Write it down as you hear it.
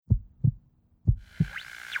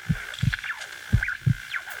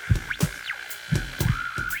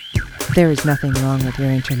There is nothing wrong with your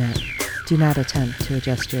internet. Do not attempt to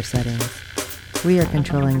adjust your settings. We are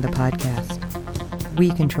controlling the podcast. We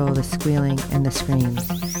control the squealing and the screams.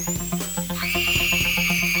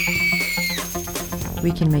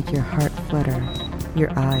 We can make your heart flutter,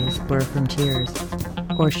 your eyes blur from tears,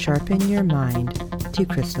 or sharpen your mind to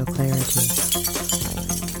crystal clarity.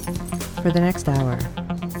 For the next hour,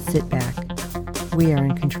 sit back. We are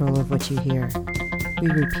in control of what you hear. We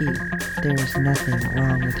repeat, there is nothing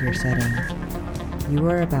wrong with your settings. You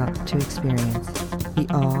are about to experience the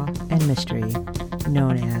awe and mystery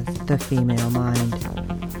known as the female mind.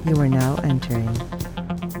 You are now entering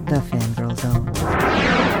the Fangirl Zone.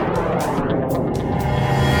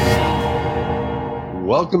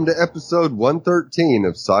 Welcome to episode 113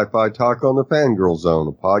 of Sci-Fi Talk on the Fangirl Zone,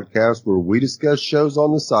 a podcast where we discuss shows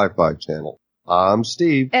on the Sci-Fi Channel. I'm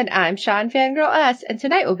Steve. And I'm Sean Fangirl S, and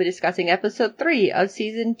tonight we'll be discussing episode 3 of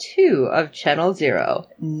season 2 of Channel Zero,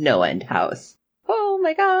 No End House. Oh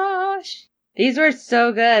my gosh! These were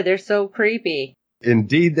so good. They're so creepy.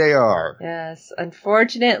 Indeed they are. Yes.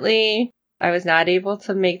 Unfortunately, I was not able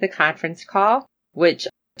to make the conference call, which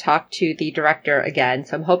talked to the director again,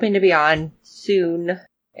 so I'm hoping to be on soon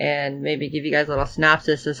and maybe give you guys a little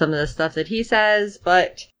synopsis of some of the stuff that he says,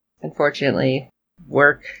 but unfortunately,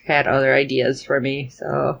 work had other ideas for me,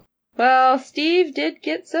 so. Well, Steve did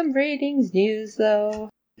get some ratings news,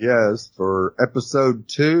 though. Yes, for episode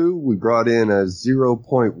 2, we brought in a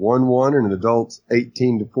 0.11 in adults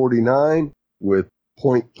 18 to 49 with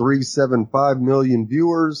 0.375 million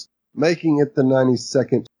viewers, making it the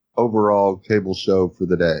 92nd overall cable show for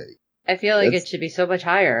the day. I feel like it should be so much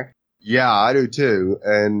higher. Yeah, I do too.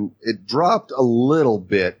 And it dropped a little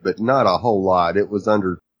bit, but not a whole lot. It was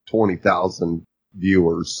under 20,000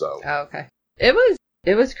 viewers, so. Oh, okay. It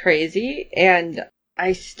was crazy, and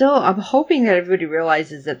I'm hoping that everybody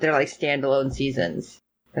realizes that they're like standalone seasons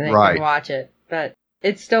and they can watch it. But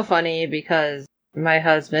it's still funny because my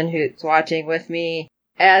husband, who's watching with me,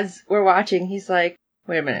 as we're watching, he's like,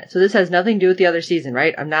 wait a minute, so this has nothing to do with the other season,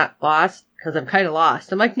 right? I'm not lost? Because I'm kind of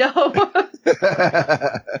lost. I'm like, no.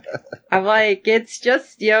 I'm like, it's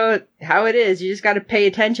just, how it is. You just got to pay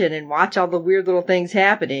attention and watch all the weird little things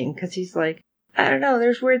happening. Because he's like, I don't know,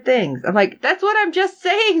 there's weird things. I'm like, that's what I'm just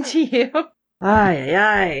saying to you.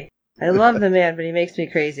 I love the man, but he makes me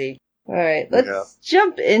crazy. All right, let's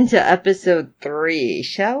jump into episode 3,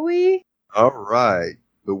 shall we? All right.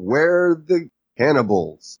 Beware the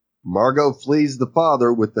cannibals. Margot flees the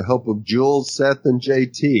father with the help of Jules, Seth, and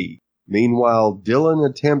JT. Meanwhile, Dylan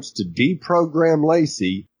attempts to deprogram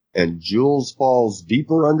Lacey, and Jules falls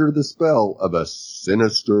deeper under the spell of a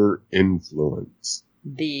sinister influence.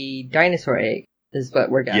 The dinosaur egg is what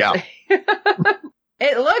we're guessing. Yeah.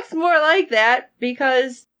 It looks more like that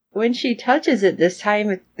because when she touches it this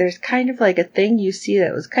time, there's kind of like a thing you see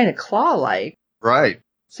that was kind of claw-like. Right.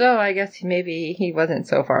 So I guess maybe he wasn't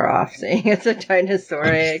so far off saying it's a dinosaur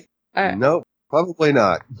egg. Right. Nope, probably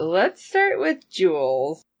not. Let's start with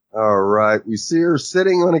Jules. All right. We see her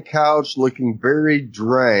sitting on a couch looking very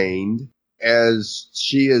drained as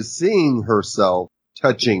she is seeing herself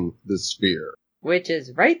touching the sphere. Which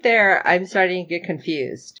is right there. I'm starting to get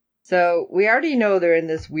confused. So we already know they're in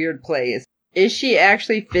this weird place. Is she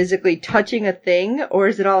actually physically touching a thing, or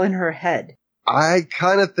is it all in her head? I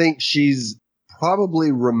kind of think she's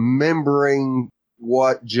probably remembering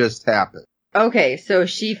what just happened. Okay, so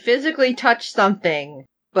she physically touched something,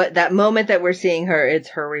 but that moment that we're seeing her, it's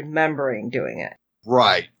her remembering doing it.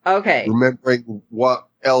 Right. Okay. Remembering what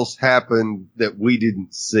else happened that we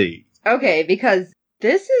didn't see. Okay, because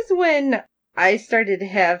this is when I started to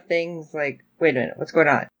have things like, wait a minute, what's going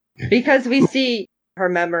on? Because we see her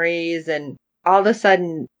memories and all of a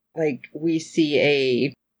sudden, like, we see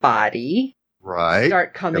a body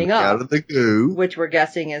start coming up. Out of the goo. Which we're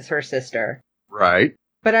guessing is her sister. Right.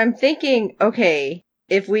 But I'm thinking, okay,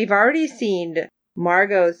 if we've already seen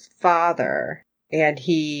Margot's father and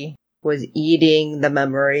he was eating the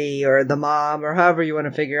memory or the mom or however you want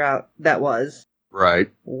to figure out that was.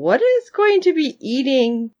 Right. What is going to be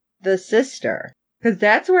eating the sister? Because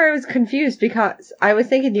that's where I was confused, because I was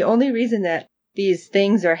thinking the only reason that these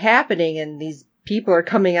things are happening and these people are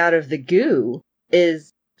coming out of the goo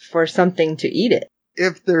is for something to eat it.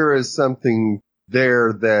 If there is something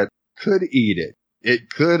there that could eat it,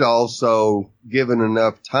 it could also, given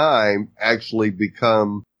enough time, actually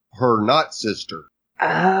become her not sister.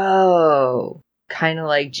 Oh, kind of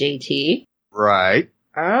like JT? Right.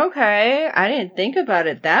 Okay, I didn't think about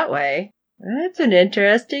it that way. That's an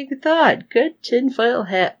interesting thought. Good tinfoil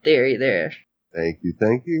hat theory there. Thank you.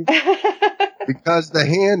 Because the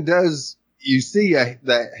hand does, you see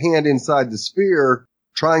the hand inside the sphere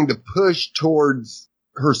trying to push towards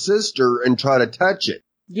her sister and try to touch it.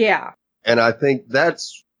 Yeah. And I think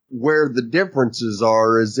that's where the differences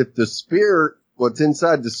are, is if the spirit, what's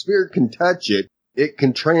inside the spirit can touch it, it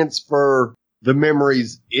can transfer the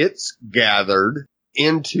memories it's gathered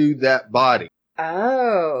into that body.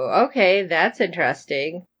 Oh, okay. That's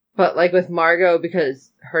interesting. But like with Margot,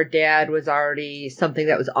 because her dad was already something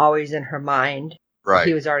that was always in her mind. Right.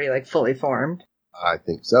 He was already like fully formed. I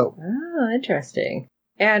think so. Oh, interesting.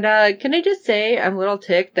 And can I just say, I'm a little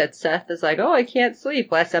ticked that Seth is like, oh, I can't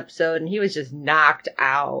sleep last episode, and he was just knocked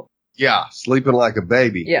out. Yeah, sleeping like a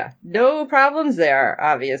baby. Yeah, no problems there,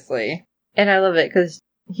 obviously. And I love it because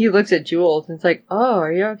he looks at Jules and it's like, oh,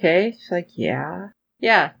 are you okay? She's like, yeah.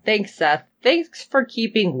 Yeah, thanks, Seth. Thanks for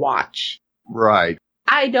keeping watch. Right.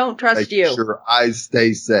 I don't trust you. Sure, I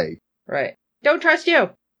stay safe. Right. Don't trust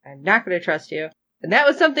you. I'm not going to trust you. And that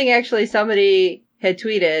was something actually somebody had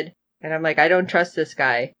tweeted. And I'm like, I don't trust this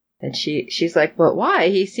guy. And she's like, but why?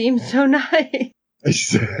 He seems so nice.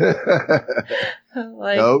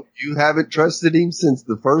 Like, no, you haven't trusted him since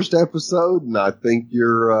the first episode. And I think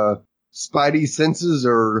your spidey senses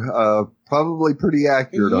are probably pretty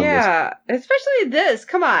accurate on this. Yeah, especially this.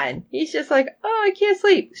 Come on. He's just like, oh, I can't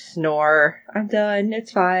sleep. Snore. I'm done.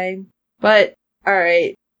 It's fine. But,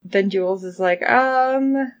 alright. Then Jules is like,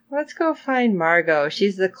 let's go find Margot.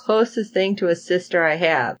 She's the closest thing to a sister I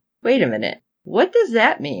have. Wait a minute. What does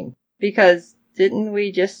that mean? Because didn't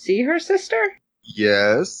we just see her sister?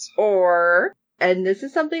 Yes. Or, and this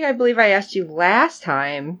is something I believe I asked you last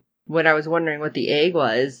time when I was wondering what the egg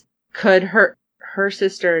was, could her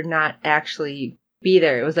sister not actually be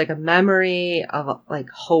there? It was like a memory of like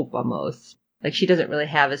hope almost. Like she doesn't really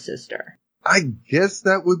have a sister. I guess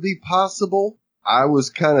that would be possible. I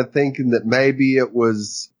was kind of thinking that maybe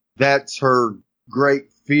that's her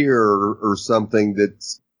great fear or something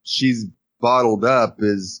that's she's bottled up,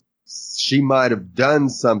 is she might have done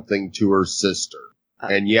something to her sister.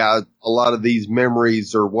 And yeah, a lot of these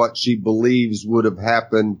memories are what she believes would have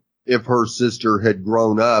happened if her sister had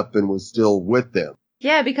grown up and was still with them.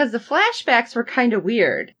 Yeah, because the flashbacks were kind of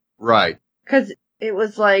weird. Right. Because it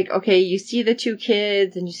was like, okay, you see the two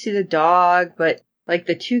kids and you see the dog, but like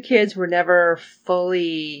the two kids were never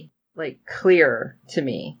fully like clear to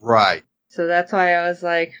me. Right. So that's why I was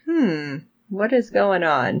like, what is going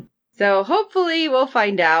on? So hopefully we'll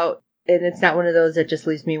find out. And it's not one of those that just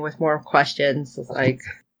leaves me with more questions like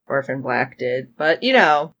Orphan Black did. But,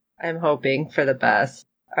 I'm hoping for the best.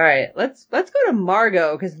 All right, let's go to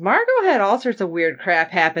Margot, because Margot had all sorts of weird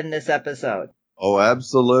crap happen this episode. Oh,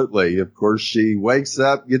 absolutely. Of course, she wakes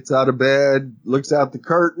up, gets out of bed, looks out the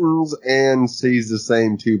curtains, and sees the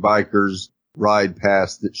same two bikers ride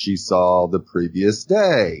past that she saw the previous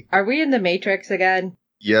day. Are we in the Matrix again?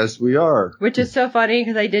 Yes, we are. Which is so funny,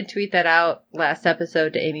 because I did tweet that out last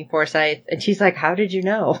episode to Amy Forsyth, and she's like, how did you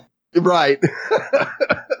know? Right.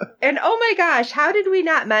 And oh my gosh, how did we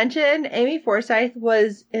not mention Amy Forsyth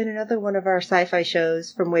was in another one of our sci-fi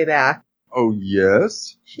shows from way back? Oh,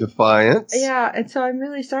 yes. Defiance. Yeah, and so I'm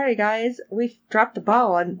really sorry, guys. We dropped the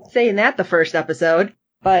ball on saying that the first episode,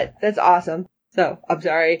 but that's awesome. So, I'm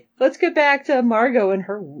sorry. Let's get back to Margot and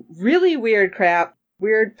her really weird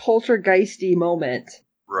poltergeisty moment.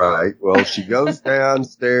 Right. Well, she goes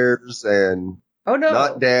downstairs and... Oh, no.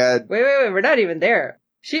 Not Dad. Wait, we're not even there.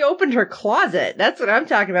 She opened her closet. That's what I'm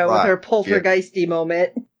talking about with her poltergeisty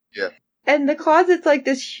moment. Yeah. And the closet's like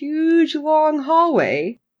this huge long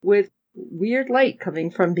hallway with weird light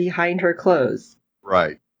coming from behind her clothes.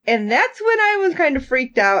 Right. And that's when I was kind of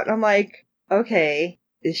freaked out. I'm like, okay,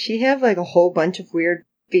 does she have like a whole bunch of weird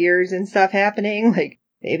fears and stuff happening? Like,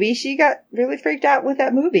 maybe she got really freaked out with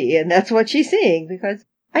that movie and that's what she's seeing, because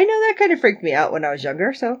I know that kind of freaked me out when I was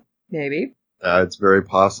younger, so maybe. It's very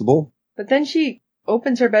possible. But then she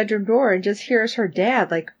opens her bedroom door and just hears her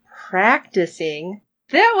dad like practicing.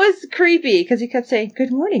 That was creepy because he kept saying,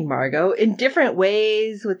 "Good morning, Margot," in different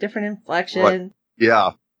ways with different inflection. Right.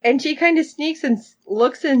 Yeah. And she kind of sneaks and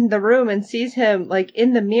looks in the room and sees him like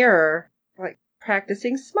in the mirror, like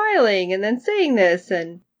practicing smiling and then saying this.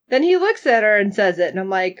 And then he looks at her and says it. And I'm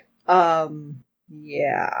like,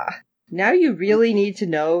 yeah. Now you really need to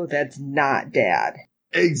know that's not Dad.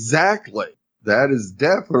 Exactly. That is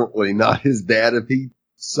definitely not his dad if he's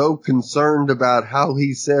so concerned about how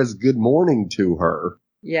he says good morning to her.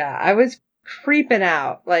 Yeah, I was creeping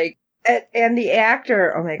out. Like, and the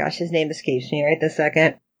actor, oh my gosh, his name escapes me right this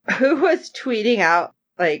second, who was tweeting out,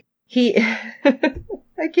 like,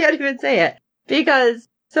 I can't even say it, because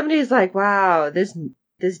somebody's like, wow, this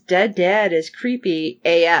dead dad is creepy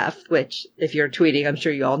AF, which, if you're tweeting, I'm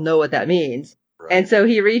sure you all know what that means. Right. And so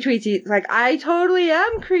he retweets, he's like, I totally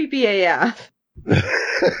am creepy AF.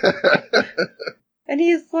 And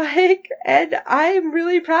he's like, and I'm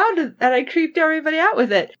really proud that I creeped everybody out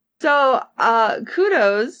with it. So,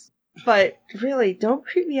 kudos, but really don't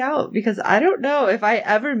creep me out because I don't know if I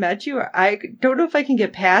ever met you. I don't know if I can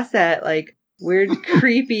get past that, like, weird,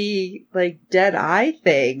 creepy, like, dead eye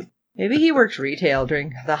thing. Maybe he works retail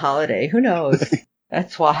during the holiday. Who knows?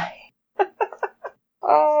 That's why.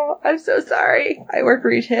 Oh, I'm so sorry. I work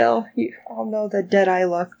retail. You all know the dead eye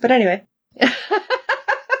look. But anyway.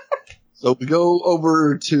 So we go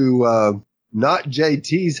over to Not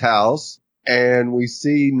JT's house, and we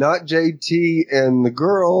see Not JT and the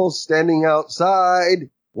girl standing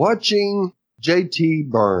outside watching JT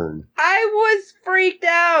burn. I was freaked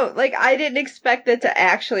out. Like, I didn't expect that to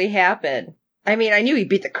actually happen. I mean, I knew he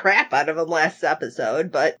beat the crap out of him last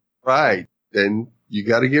episode, but... Right. And you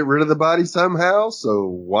got to get rid of the body somehow, so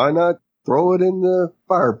why not throw it in the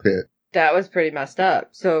fire pit? That was pretty messed up.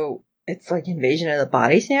 So... it's like Invasion of the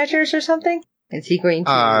Body Snatchers or something? Is he going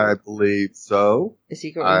to... I believe so. Is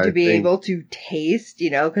he going to be able to taste,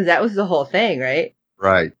 because that was the whole thing, right?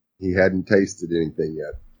 Right. He hadn't tasted anything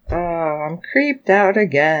yet. Oh, I'm creeped out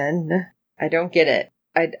again. I don't get it.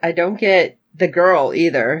 I don't get the girl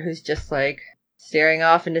either, who's just like staring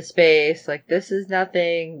off into space, like this is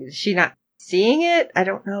nothing. Is she not seeing it? I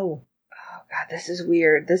don't know. Oh God, this is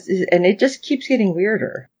weird. And it just keeps getting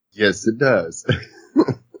weirder. Yes, it does.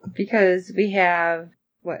 Because we have,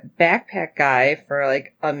 backpack guy for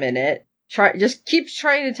like a minute, just keeps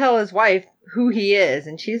trying to tell his wife who he is,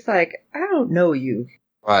 and she's like, I don't know you.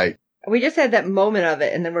 Right. We just had that moment of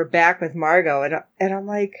it, and then we're back with Margot, and I'm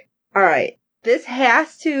like, alright, this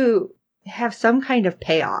has to have some kind of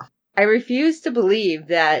payoff. I refuse to believe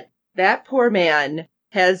that poor man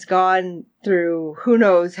has gone through who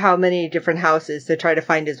knows how many different houses to try to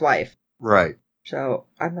find his wife. Right. So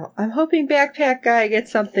I'm hoping Backpack Guy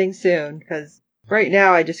gets something soon, because right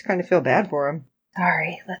now I just kind of feel bad for him.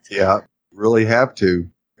 Sorry, let's go. Yeah, really have to,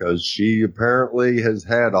 because she apparently has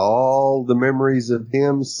had all the memories of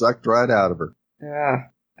him sucked right out of her. Yeah,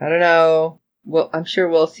 I don't know. Well, I'm sure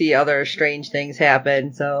we'll see other strange things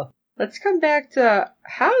happen, so let's come back to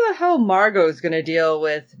how the hell Margot's gonna deal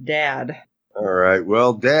with Dad. All right,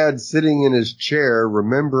 well, Dad's sitting in his chair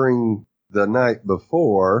remembering the night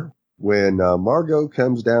before, when Margot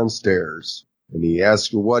comes downstairs, and he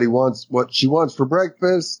asks her what she wants for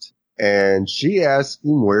breakfast, and she asks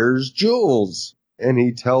him, where's Jules? And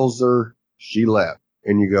he tells her she left.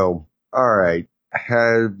 And you go, all right,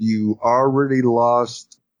 have you already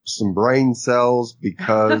lost some brain cells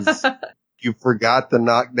because you forgot the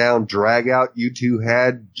knockdown drag out you two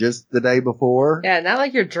had just the day before? Yeah, not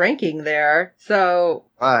like you're drinking there. So,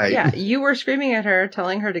 right. Yeah, you were screaming at her,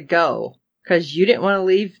 telling her to go. Because you didn't want to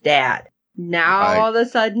leave Dad. Now, all of a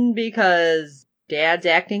sudden, because Dad's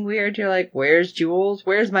acting weird, you're like, where's Jules?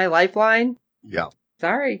 Where's my lifeline? Yeah.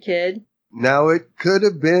 Sorry, kid. Now, it could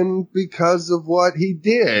have been because of what he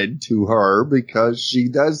did to her, because she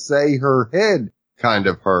does say her head kind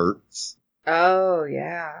of hurts. Oh,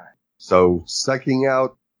 yeah. So, sucking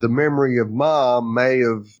out the memory of Mom may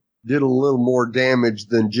have did a little more damage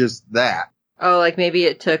than just that. Oh, like maybe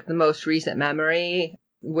it took the most recent memory,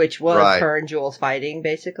 which was her and Jules fighting,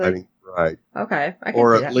 basically? Right. Okay, I can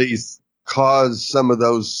or see at that. least cause some of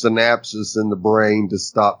those synapses in the brain to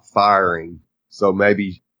stop firing. So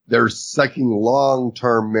maybe they're sucking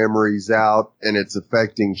long-term memories out and it's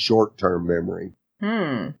affecting short-term memory.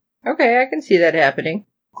 Okay, I can see that happening.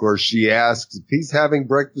 Of course, she asks if he's having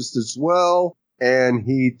breakfast as well, and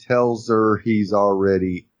he tells her he's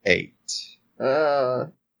already ate.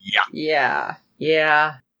 Yeah.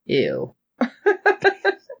 Yeah. Ew.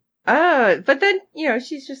 But then,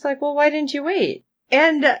 she's just like, well, why didn't you wait?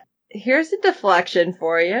 And here's a deflection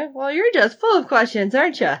for you. Well, you're just full of questions,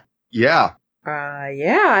 aren't you? Yeah.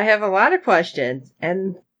 Yeah, I have a lot of questions.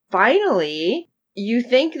 And finally, you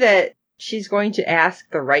think that she's going to ask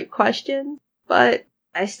the right question, but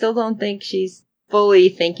I still don't think she's fully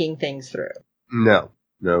thinking things through. No,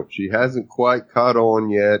 she hasn't quite caught on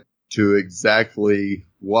yet to exactly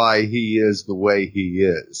why he is the way he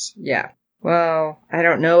is. Yeah. Well, I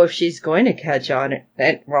don't know if she's going to catch on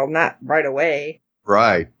it. Well, not right away.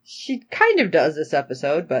 Right. She kind of does this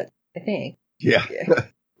episode, but I think. Yeah.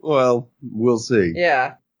 Well, we'll see.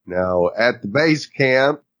 Yeah. Now, at the base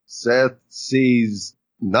camp, Seth sees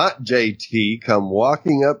not JT come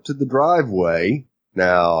walking up to the driveway.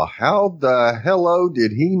 Now, how the hello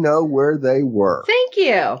did he know where they were? Thank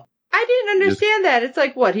you. I didn't understand that. It's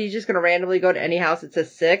like, what, he's just going to randomly go to any house that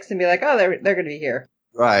says 6 and be like, oh, they're going to be here.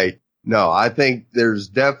 Right. No, I think there's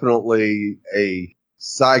definitely a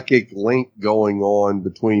psychic link going on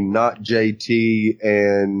between not JT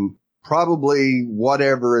and probably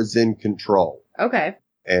whatever is in control. Okay.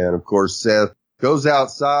 And of course, Seth goes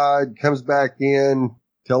outside, comes back in,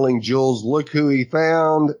 telling Jules, look who he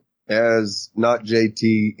found, as not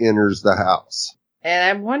JT enters the house. And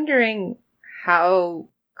I'm wondering how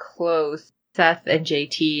close Seth and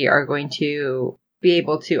JT are going to be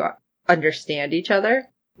able to understand each other.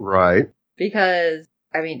 Right. Because,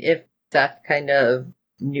 I mean, if Seth kind of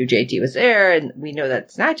knew JT was there and we know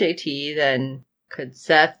that's not JT, then could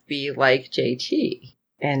Seth be like JT?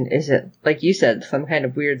 And is it, like you said, some kind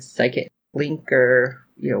of weird psychic link or,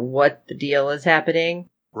 what the deal is happening?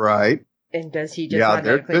 Right. And does he just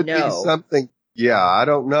automatically there could know? be something. Yeah, I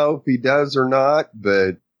don't know if he does or not,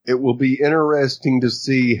 but it will be interesting to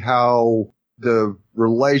see how the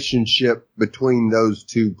relationship between those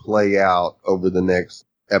two play out over the next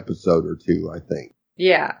episode or two, I think.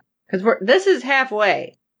 Yeah, because this is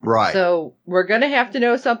halfway. Right. So we're going to have to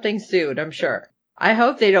know something soon, I'm sure. I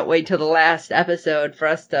hope they don't wait till the last episode for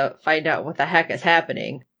us to find out what the heck is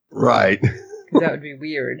happening. Right. Because that would be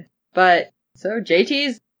weird. But, so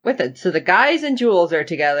JT's with it. So the guys and Jules are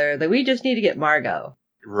together. That we just need to get Margot.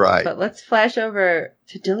 Right. But let's flash over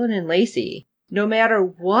to Dylan and Lacey. No matter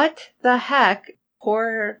what the heck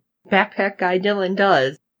poor backpack guy Dylan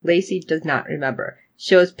does, Lacey does not remember.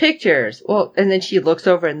 Shows pictures. Well, and then she looks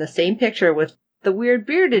over and the same picture with the weird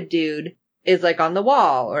bearded dude is like on the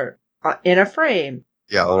wall or in a frame.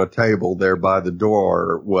 Yeah, on a table there by the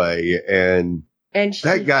doorway. And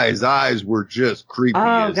that guy's eyes were just creepy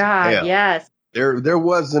as God, hell. Yes. There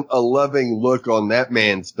wasn't a loving look on that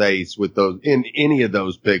man's face with those, in any of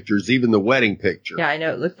those pictures, even the wedding picture. Yeah, I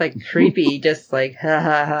know. It looked like creepy, just like, ha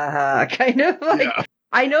ha ha ha, kind of like, yeah.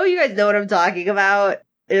 I know you guys know what I'm talking about.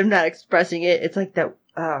 I'm not expressing it. It's like that,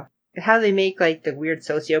 how they make like the weird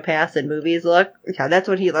sociopaths in movies look. Yeah, that's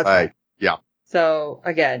what he looks like. Yeah. So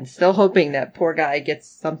again, still hoping that poor guy gets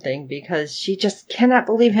something because she just cannot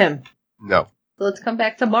believe him. No. So let's come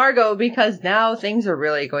back to Margot because now things are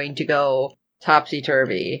really going to go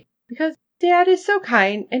topsy-turvy. Because Dad is so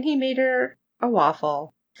kind and he made her a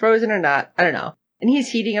waffle. Frozen or not, I don't know. And he's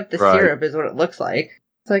heating up the syrup is what it looks like.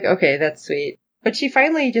 It's like, okay, that's sweet. But she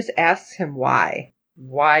finally just asks him why.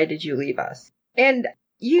 Why did you leave us? And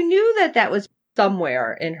you knew that was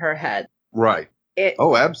somewhere in her head. Right.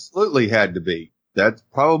 Absolutely had to be. That's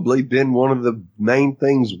probably been one of the main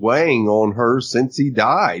things weighing on her since he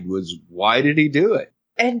died was why did he do it?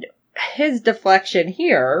 And his deflection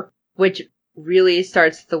here, which really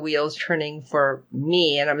starts the wheels turning for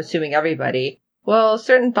me, and I'm assuming everybody, well,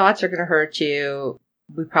 certain thoughts are going to hurt you.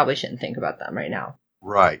 We probably shouldn't think about them right now.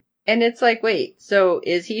 Right. And it's like, wait, so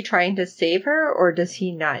is he trying to save her or does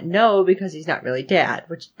he not know because he's not really Dad?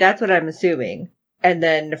 Which that's what I'm assuming. And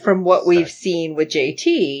then from what we've seen with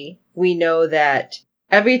JT, we know that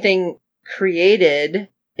everything created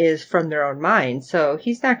is from their own mind. So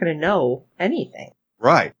he's not going to know anything.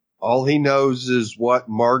 Right. All he knows is what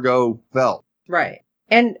Margot felt. Right.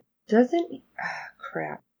 And doesn't,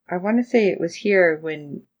 crap. I want to say it was here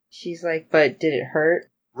when she's like, but did it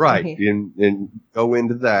hurt? Right. And go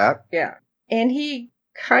into that. Yeah. And he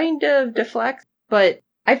kind of deflects, but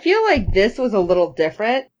I feel like this was a little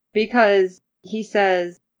different because he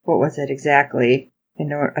says, what was it exactly?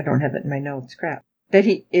 I don't have it in my notes. Crap. That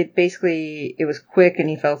it was quick and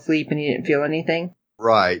he fell asleep and he didn't feel anything.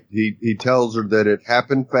 Right. He tells her that it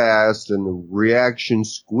happened fast and the reaction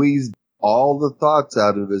squeezed all the thoughts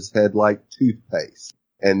out of his head like toothpaste.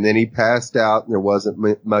 And then he passed out and there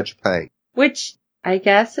wasn't much pain. Which I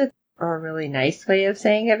guess it's a really nice way of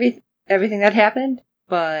saying everything that happened,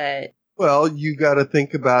 but... Well, you gotta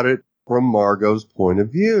think about it from Margot's point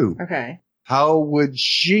of view. Okay. How would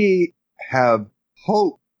she have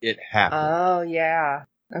hoped it happened? Oh, yeah.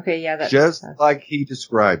 Okay, yeah. Just like he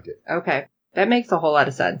described it. Okay. That makes a whole lot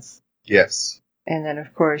of sense. Yes. And then,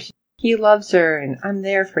 of course, he loves her and I'm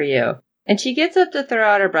there for you. And she gets up to throw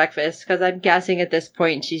out her breakfast because I'm guessing at this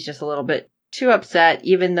point she's just a little bit too upset,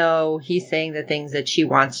 even though he's saying the things that she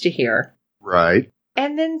wants to hear. Right.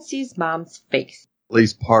 And then sees Mom's face. At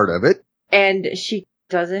least part of it. And she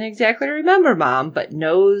doesn't exactly remember Mom, but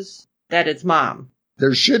knows that it's Mom.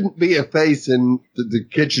 There shouldn't be a face in the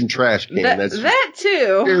kitchen trash can. That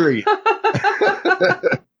too. Period.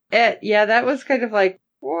 Yeah, that was kind of like,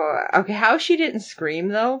 whoa. Okay, how she didn't scream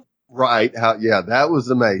though. Right. Yeah, that was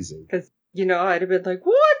amazing. Because, I'd have been like,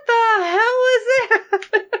 what the hell is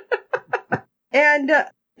that? And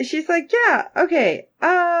she's like, yeah, okay,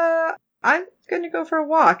 I'm going to go for a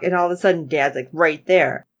walk. And all of a sudden Dad's like right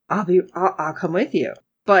there. I'll come with you,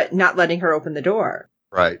 but not letting her open the door.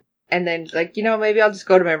 Right. And then like, maybe I'll just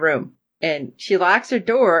go to my room. And she locks her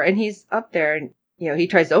door and he's up there and, he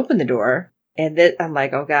tries to open the door. And I'm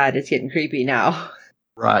like, oh God, it's getting creepy now.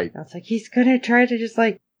 Right. I was like, he's gonna try to just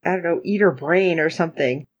like, I don't know, eat her brain or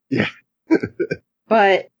something. Yeah.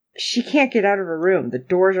 But she can't get out of her room. The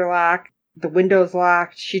doors are locked. The window's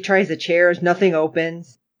locked. She tries the chairs. Nothing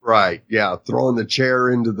opens. Right. Yeah. Throwing the chair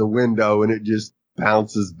into the window and it just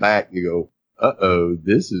bounces back. You go, uh-oh,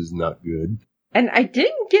 this is not good. And I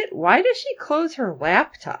didn't get, why does she close her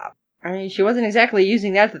laptop? I mean, she wasn't exactly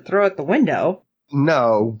using that to throw at the window.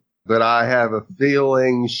 No, but I have a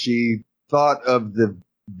feeling she thought of the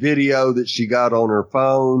video that she got on her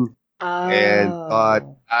phone and thought,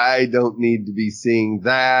 I don't need to be seeing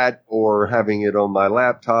that or having it on my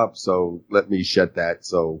laptop, so let me shut that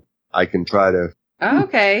so I can try to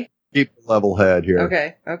Okay. keep a level head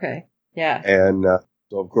here. Okay. Yeah. And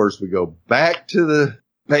so, of course, we go back to the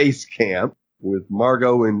base camp with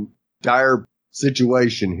Margot in dire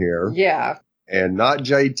situation here. Yeah. And Not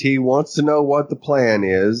JT wants to know what the plan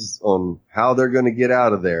is on how they're going to get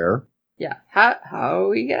out of there. Yeah. How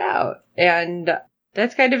we get out. And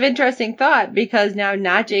that's kind of interesting thought because now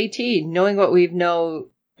Not JT, knowing what we've known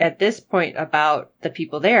at this point about the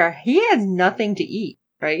people there, he has nothing to eat,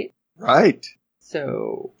 right? Right.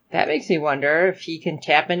 So that makes me wonder if he can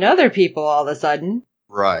tap into other people all of a sudden.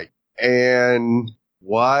 Right. And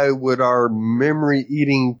why would our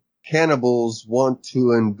memory-eating cannibals want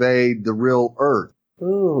to invade the real Earth?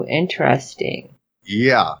 Ooh, interesting.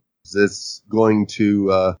 Yeah. It's going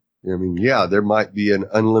to, there might be an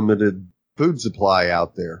unlimited food supply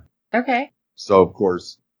out there. Okay. So, of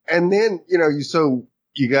course. And then,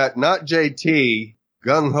 you got Not JT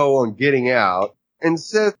gung-ho on getting out, and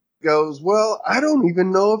Seth goes, well, I don't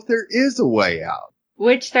even know if there is a way out.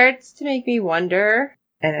 Which starts to make me wonder,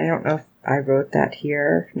 and I don't know if I wrote that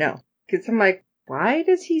here. No. Because I'm like, why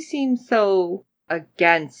does he seem so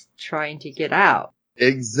against trying to get out?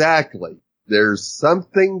 Exactly. There's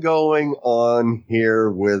something going on here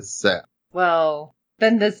with Seth. Well,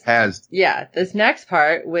 then this next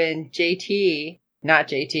part when Not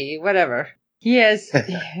JT, whatever, he has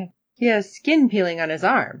skin peeling on his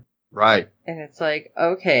arm. Right. And it's like,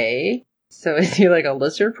 okay, so is he like a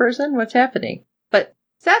lizard person? What's happening? But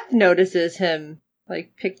Seth notices him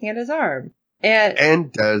like picking at his arm.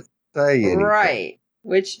 And does say anything. Right.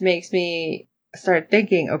 Which makes me start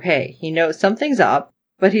thinking, okay, he knows something's up,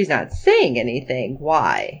 but he's not saying anything.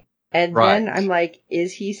 Why? And then I'm like,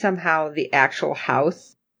 is he somehow the actual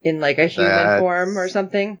house in like a human form or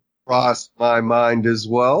something? Crossed my mind as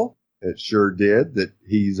well. It sure did that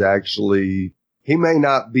he may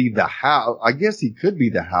not be the house. I guess he could be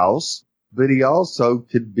the house, but he also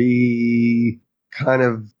could be kind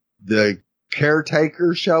of the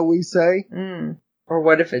caretaker, shall we say? Or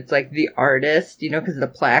what if it's like the artist, because of the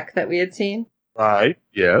plaque that we had seen? Right.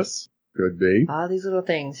 Yes. Could be. All these little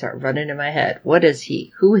things start running in my head. What is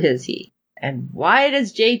he? Who is he? And why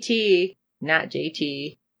does Not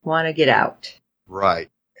JT, want to get out? Right.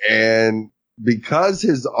 And because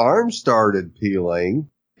his arm started peeling,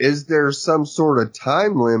 is there some sort of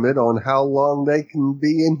time limit on how long they can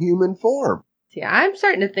be in human form? See, I'm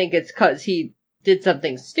starting to think it's because he did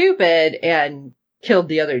something stupid and killed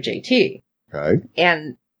the other JT. Okay.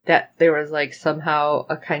 And that there was like somehow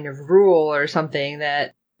a kind of rule or something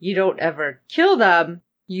that you don't ever kill them,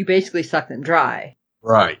 you basically suck them dry.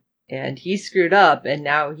 Right. And he screwed up and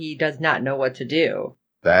now he does not know what to do.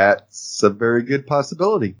 That's a very good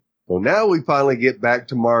possibility. Well, now we finally get back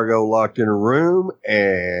to Margot locked in her room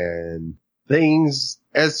and things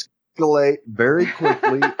escalate very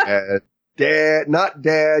quickly as Dad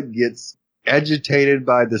gets agitated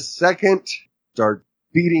by the second, start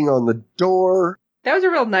beating on the door. That was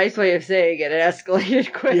a real nice way of saying it. It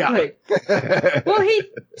escalated quickly. Yeah. Well, he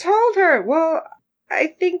told her, well, I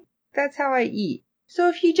think that's how I eat. So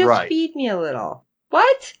if you just feed me a little.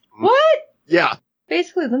 What? What? Yeah.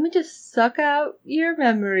 Basically, let me just suck out your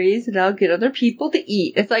memories and I'll get other people to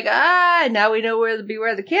eat. It's like, now we know where the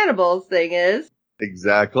Beware the Cannibals thing is.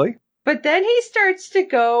 Exactly. But then he starts to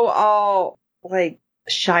go all, like,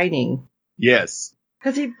 shining. Yes.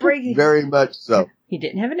 Because he breaks... Very much so. He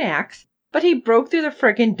didn't have an axe, but he broke through the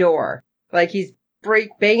frickin' door. Like, he's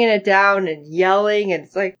banging it down and yelling, and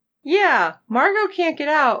it's like, yeah, Margot can't get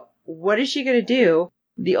out. What is she gonna do?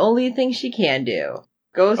 The only thing she can do.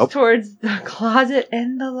 Goes towards the closet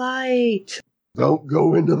and the light. Don't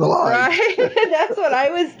go into the light. Right? That's what I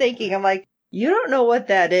was thinking. I'm like, you don't know what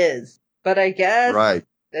that is. But I guess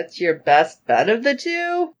that's your best bet of the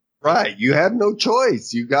two. Right. You have no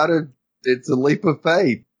choice. It's a leap of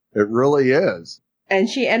faith. It really is. And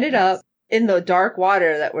she ended up in the dark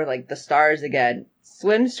water that were like the stars again.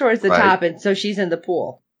 Swims towards the top, and so she's in the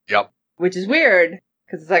pool. Yep. Which is weird,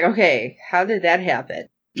 because it's like, okay, how did that happen?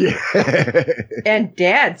 Yeah. And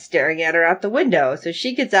Dad's staring at her out the window. So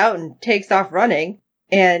she gets out and takes off running.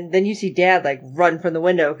 And then you see Dad like run from the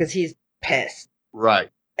window because he's pissed. Right.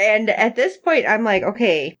 And at this point, I'm like,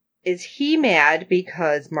 okay, is he mad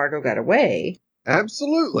because Margot got away?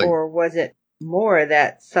 Absolutely. Or was it more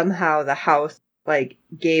that somehow the house like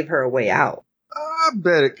gave her a way out? I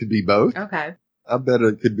bet it could be both. Okay. I bet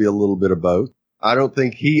it could be a little bit of both. I don't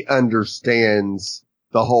think he understands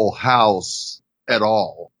the whole house at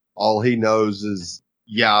all. All he knows is,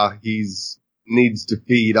 yeah, needs to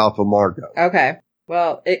feed off of Margot. Okay.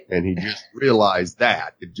 Well, and he just realized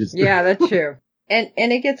that. It just yeah, that's true. And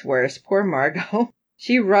it gets worse. Poor Margot.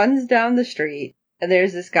 She runs down the street and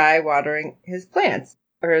there's this guy watering his plants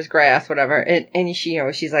or his grass, whatever. And she,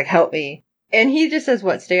 she's like, help me. And he just says,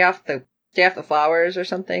 what, stay off the flowers or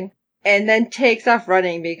something. And then takes off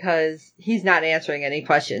running because he's not answering any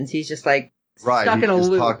questions. He's just like stuck in a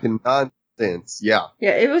loop. Talking nonsense. Yeah.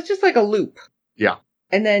 Yeah. It was just like a loop. Yeah.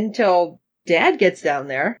 And then till Dad gets down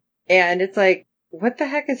there and it's like, what the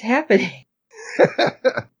heck is happening?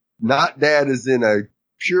 Not Dad is in a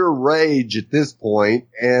pure rage at this point,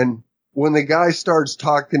 and when the guy starts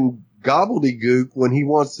talking gobbledygook when he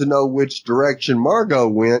wants to know which direction Margot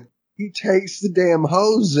went, he takes the damn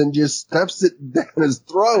hose and just stuffs it down his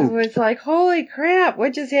throat. It's like, holy crap,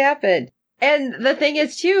 what just happened? And the thing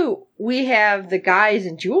is, too, we have the guys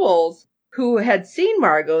and Jules who had seen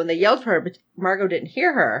Margot and they yelled for her, but Margot didn't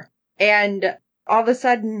hear her. And all of a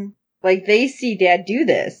sudden, like, they see Dad do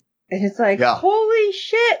this. And it's like, holy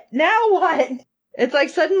shit, now what? It's like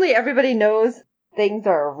suddenly everybody knows things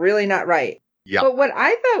are really not right. Yeah. But what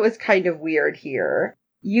I thought was kind of weird here,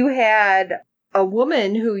 you had a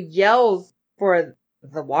woman who yells for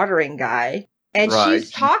the watering guy, and she's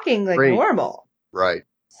talking like normal. Right.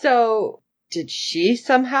 So, did she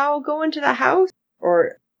somehow go into the house?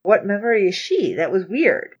 Or what memory is she? That was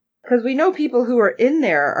weird. Because we know people who are in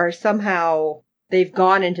there are somehow, they've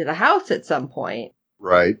gone into the house at some point.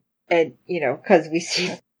 Right. And, because we see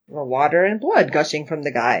the water and blood gushing from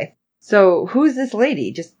the guy. So, who's this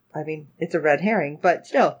lady? It's a red herring, but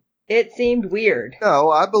still, it seemed weird. No,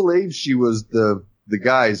 I believe she was the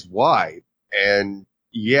guy's wife. And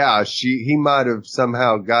yeah, he might have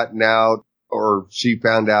somehow gotten out, or she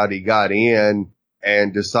found out he got in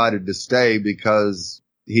and decided to stay because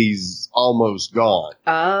he's almost gone.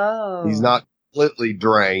 Oh. He's not completely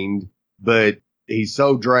drained, but he's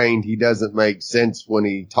so drained he doesn't make sense when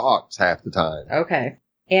he talks half the time. Okay.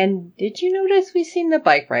 And did you notice we've seen the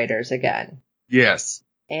bike riders again? Yes.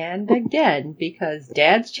 And again, because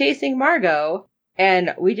Dad's chasing Margot,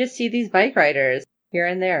 and we just see these bike riders here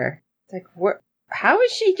and there. It's like, how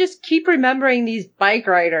does she just keep remembering these bike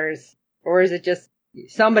riders? Or is it just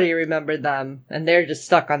somebody remembered them, and they're just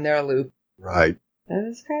stuck on their loop? Right. That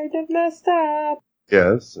is kind of messed up.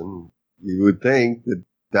 Yes, and you would think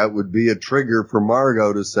that would be a trigger for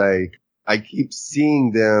Margot to say, I keep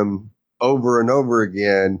seeing them over and over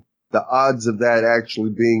again. The odds of that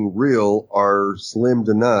actually being real are slim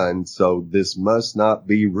to none, so this must not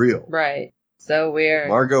be real. Right. So weird.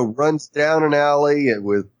 Margot runs down an alley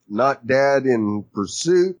with not Dad in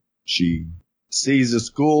pursuit. She sees a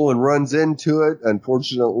school and runs into it.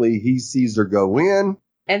 Unfortunately, he sees her go in.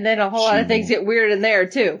 And then a whole lot of things get weird in there,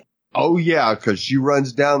 too. Oh, yeah, because she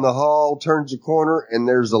runs down the hall, turns a corner, and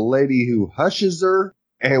there's a lady who hushes her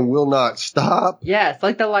and will not stop. Yes,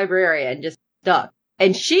 like the librarian, just stuck.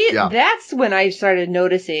 And that's when I started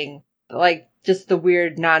noticing, like, just the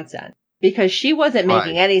weird nonsense. Because she wasn't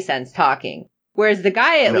making any sense talking. Whereas the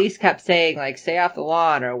guy at least kept saying, like, stay off the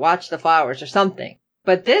lawn or watch the flowers or something.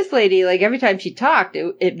 But this lady, like, every time she talked,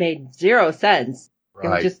 it made zero sense. Right. It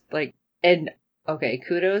was just like, okay,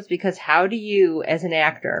 kudos, because how do you, as an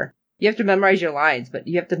actor, you have to memorize your lines, but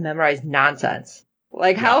you have to memorize nonsense.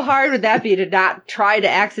 Like, how hard would that be to not try to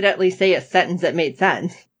accidentally say a sentence that made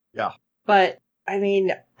sense? Yeah. But,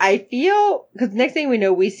 I feel, because next thing we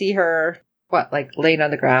know, we see her, laying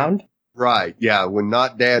on the ground? Right, yeah. When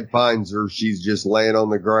not Dad finds her, she's just laying on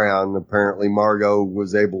the ground. Apparently Margot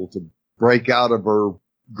was able to break out of her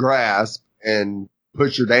grasp and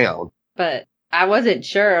push her down. But I wasn't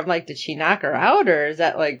sure. I'm like, did she knock her out, or is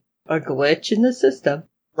that like a glitch in the system?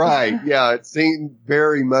 Right, yeah. It seemed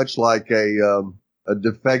very much like a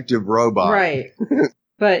defective robot. Right.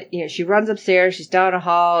 But, she runs upstairs, she's down a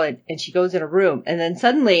hall, and she goes in a room. And then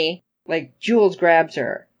suddenly, like, Jules grabs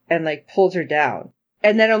her and, like, pulls her down.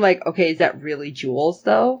 And then I'm like, okay, is that really Jules,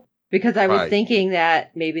 though? Because I was thinking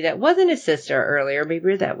that maybe that wasn't his sister earlier.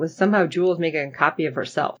 Maybe that was somehow Jules making a copy of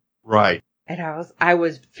herself. Right. And I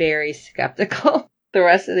was very skeptical the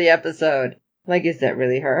rest of the episode. Like, is that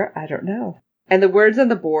really her? I don't know. And the words on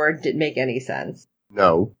the board didn't make any sense.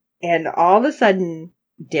 No. And all of a sudden,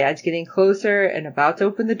 Dad's getting closer and about to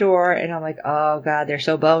open the door, and I'm like, oh god, they're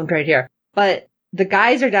so boned right here. But the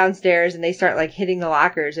guys are downstairs and they start like hitting the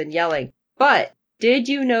lockers and yelling. But did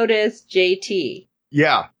you notice JT?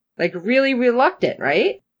 Yeah. Like really reluctant,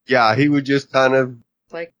 right? Yeah, he would just kind of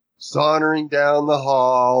Like sauntering down the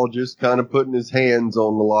hall, just kind of putting his hands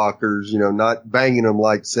on the lockers, not banging them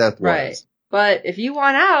like Seth was. right. But if you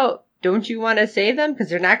want out, don't you want to save them? Because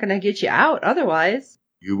they're not going to get you out otherwise.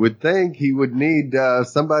 You would think he would need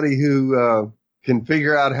somebody who can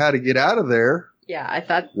figure out how to get out of there. Yeah, I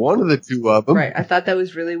thought. One of the two of them. Right, I thought that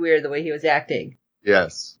was really weird the way he was acting.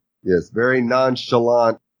 Yes. Yes. Very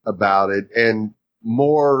nonchalant about it. And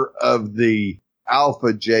more of the alpha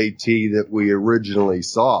JT that we originally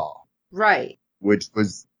saw. Right. Which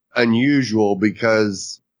was unusual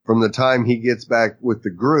because from the time he gets back with the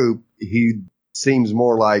group, he seems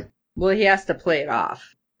more like. Well, he has to play it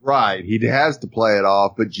off. Right. He has to play it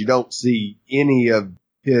off, but you don't see any of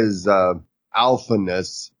his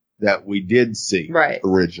alphaness that we did see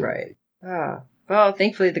originally. Right. Well,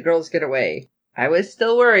 thankfully the girls get away. I was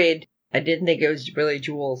still worried. I didn't think it was really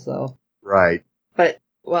Jules, though. Right. But,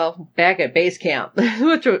 well, back at base camp,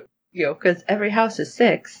 which, because every house is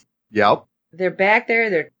 6. Yep. They're back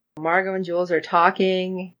there. Margot and Jules are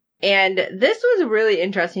talking. And this was really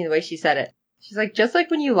interesting the way she said it. She's like, just like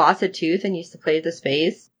when you lost a tooth and used to play with the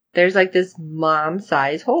space, there's like this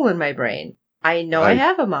mom-size hole in my brain. I know I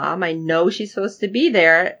have a mom. I know she's supposed to be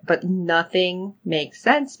there, but nothing makes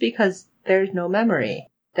sense because there's no memory.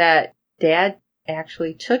 That Dad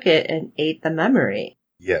actually took it and ate the memory.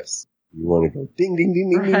 Yes. You want to go ding, ding,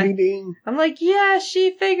 ding, ding, ding, ding, ding. I'm like, yeah,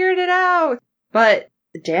 she figured it out. But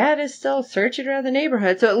Dad is still searching around the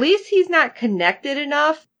neighborhood. So at least he's not connected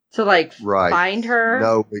enough to find her.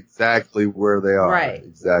 Know exactly where they are. Right.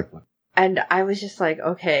 Exactly. And I was just like,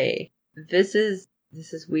 okay, this is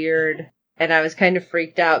weird. And I was kind of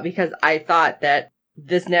freaked out because I thought that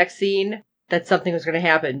this next scene, that something was going to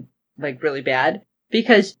happen, really bad.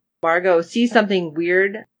 Because Margot sees something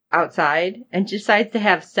weird outside and decides to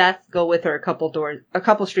have Seth go with her a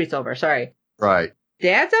couple streets over, sorry. Right.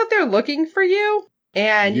 Dad's out there looking for you,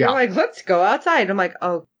 and you're like, let's go outside. I'm like,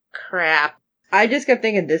 oh, crap. I just kept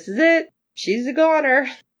thinking, this is it. She's a goner.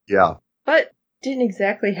 Yeah. But didn't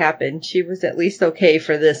exactly happen. She was at least okay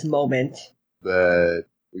for this moment. But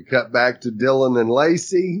we cut back to Dylan and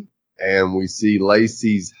Lacey, and we see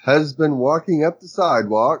Lacey's husband walking up the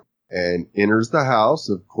sidewalk and enters the house.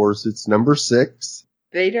 Of course, it's number 6.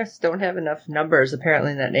 They just don't have enough numbers,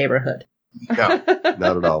 apparently, in that neighborhood. No,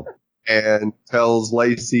 not at all. And tells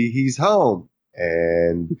Lacey he's home.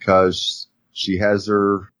 And because she has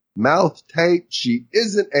her mouth taped, she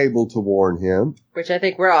isn't able to warn him. Which I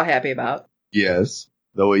think we're all happy about. Yes,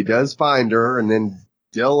 though he does find her, and then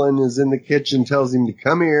Dylan is in the kitchen, tells him to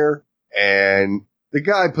come here, and the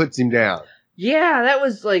guy puts him down. Yeah, that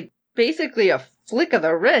was basically a flick of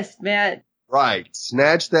the wrist, man. Right.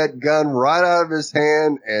 Snatched that gun right out of his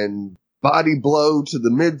hand and body blow to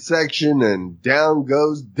the midsection, and down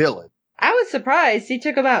goes Dylan. I was surprised he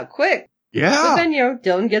took him out quick. Yeah. But then,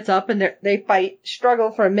 Dylan gets up and they fight,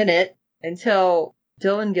 struggle for a minute until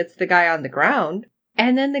Dylan gets the guy on the ground.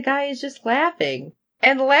 And then the guy is just laughing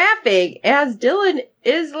and laughing as Dylan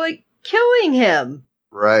is killing him.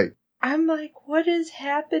 Right. I'm like, what is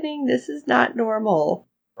happening? This is not normal.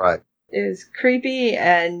 Right. It was creepy,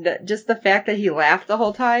 and just the fact that he laughed the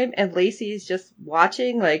whole time and Lacey's just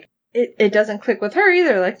watching, it doesn't click with her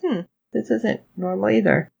either. This isn't normal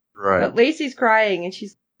either. Right. But Lacey's crying and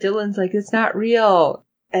Dylan's like, it's not real.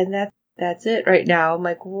 And that's it right now. I'm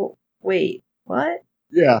like, wait, what?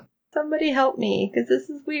 Yeah. Somebody help me, because this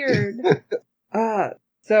is weird.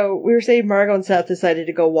 So we were saying Margot and Seth decided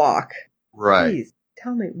to go walk. Right. Please,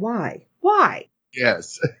 tell me why. Why?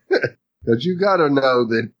 Yes. Because you gotta know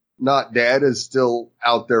that not Dad is still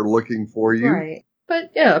out there looking for you. Right.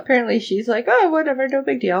 But, apparently she's like, oh, whatever, no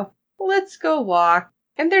big deal. Let's go walk.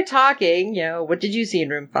 And they're talking, what did you see in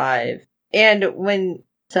room 5? And when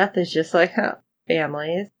Seth is just like,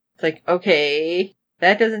 families, it's like, okay,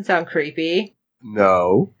 that doesn't sound creepy.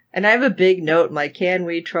 No. And I have a big note, I'm like, can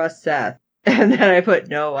we trust Seth? And then I put,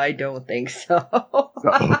 no, I don't think so.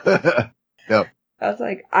 No. I was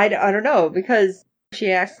like, I don't know, because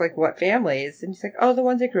she asked, what families? And she's like, oh, the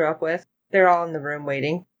ones I grew up with. They're all in the room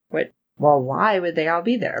waiting. Well, why would they all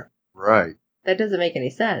be there? Right. That doesn't make any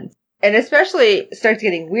sense. And especially starts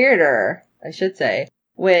getting weirder, I should say,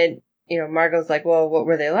 when, Margot's like, well, what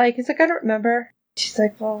were they like? He's like, I don't remember. She's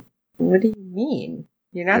like, well, what do you mean?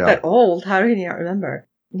 You're not that old. How do you not remember?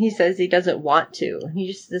 And he says he doesn't want to. He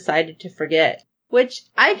just decided to forget. Which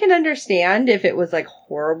I can understand if it was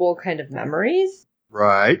horrible kind of memories.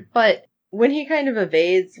 Right. But when he kind of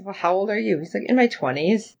evades, well, how old are you? He's like, in my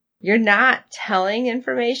 20s. You're not telling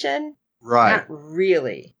information? Right. Not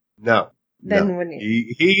really. No. Then no. when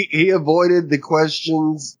he avoided the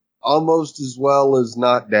questions almost as well as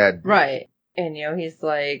not Dad did. Right. And, he's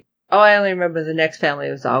like, oh, I only remember the next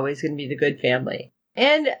family was always going to be the good family.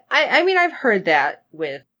 And, I mean, I've heard that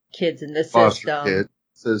with kids in the Foster kid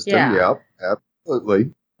system, yeah,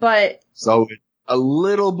 absolutely. But... So, a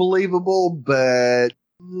little believable, but...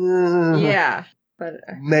 yeah. But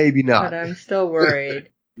maybe not. But I'm still worried.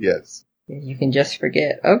 Yes. You can just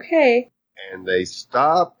forget. Okay. And they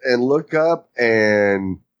stop and look up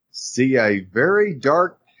and see a very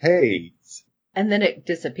dark haze. And then it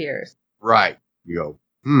disappears. Right. You go,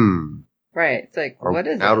 Right. It's like, what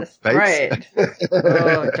is out this? Of space? Right.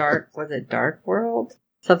 Oh, was it Dark World?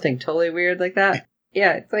 Something totally weird like that?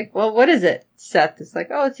 Yeah, it's like, well, what is it? Seth is like,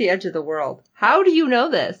 oh, it's the edge of the world. How do you know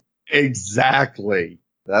this? Exactly.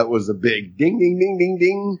 That was a big ding, ding, ding, ding,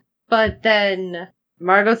 ding. But then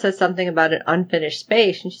Margot says something about an unfinished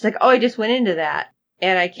space, and she's like, oh, I just went into that,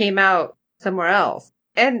 and I came out somewhere else.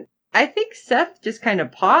 And I think Seth just kind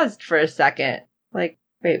of paused for a second. Like,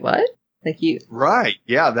 wait, what? Like you... Right.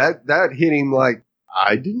 Yeah, that hit him like,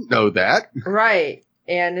 I didn't know that. Right.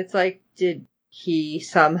 And it's like, did he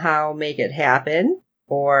somehow make it happen?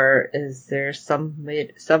 Or is there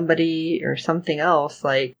somebody or something else,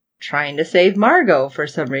 like, trying to save Margot for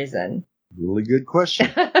some reason? Really good question.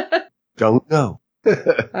 Don't know.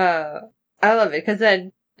 I love it, because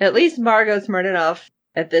then at least Margot's smart enough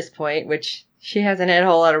at this point, which she hasn't had a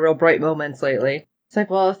whole lot of real bright moments lately. It's like,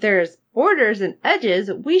 well, if there's borders and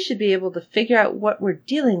edges, we should be able to figure out what we're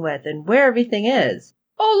dealing with and where everything is.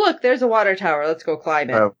 Oh, look, there's a water tower. Let's go climb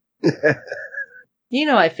it. Oh.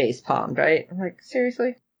 I face-palmed, right? I'm like,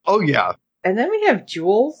 seriously? Oh, yeah. And then we have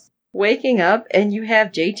Jules waking up, and you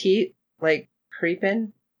have JT, like,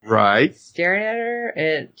 creeping. Right. Staring at her,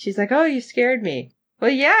 and she's like, oh, you scared me.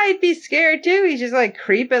 Well, yeah, I'd be scared, too. He's just, like,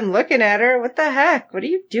 creeping, looking at her. What the heck? What are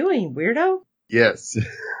you doing, weirdo? Yes.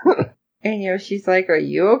 And, she's like, are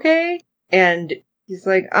you okay? And he's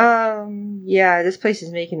like, yeah, this place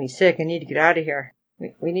is making me sick. I need to get out of here.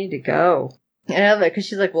 We need to go. And I love it, because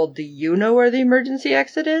she's like, well, do you know where the emergency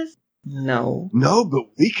exit is? No. No, but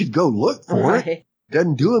we could go look for it.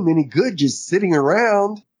 Doesn't do him any good just sitting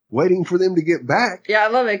around waiting for them to get back. Yeah, I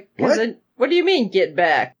love it. What do you mean, get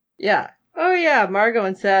back? Yeah. Oh, yeah, Margot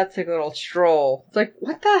and Seth took a little stroll. It's like,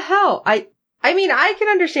 what the hell? I mean, I can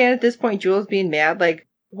understand at this point Jules being mad. Like,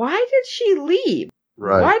 why did she leave?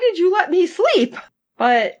 Right. Why did you let me sleep?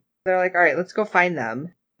 But they're like, all right, let's go find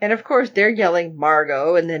them. And of course, they're yelling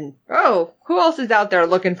Margot, and then, oh, who else is out there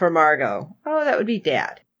looking for Margot? Oh, that would be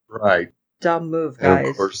Dad. Right. Dumb move, guys. And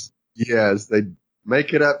of course, yes, they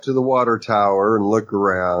make it up to the water tower and look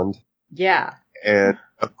around. Yeah. And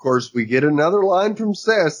of course, we get another line from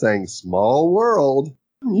Seth saying, small world.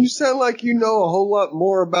 You sound like you know a whole lot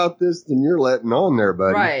more about this than you're letting on there,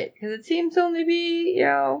 buddy. Right. Because it seems to only be,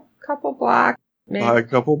 a couple blocks. Maybe, by a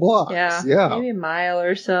couple blocks. Yeah. Maybe a mile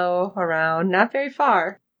or so around. Not very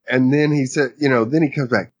far. And then he said, then he comes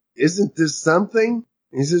back, isn't this something?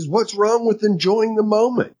 And he says, what's wrong with enjoying the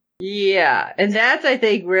moment? Yeah. And that's, I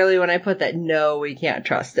think, really when I put that, no, we can't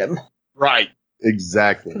trust him. Right.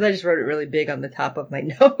 Exactly. Because I just wrote it really big on the top of my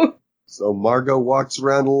note. So Margot walks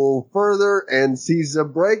around a little further and sees a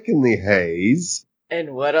break in the haze.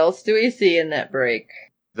 And what else do we see in that break?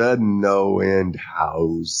 The no-end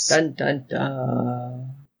house. Dun, dun,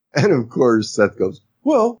 dun. And of course, Seth goes,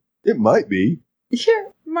 well, it might be. Yeah,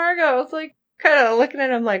 Margot's like, kind of looking at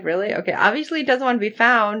him like, really? Okay, obviously it doesn't want to be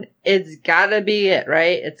found. It's gotta be it,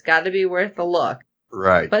 right? It's gotta be worth a look.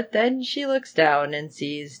 Right. But then she looks down and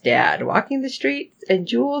sees Dad walking the streets and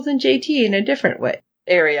Jules and JT in a different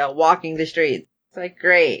area walking the streets. It's like,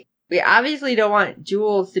 great. We obviously don't want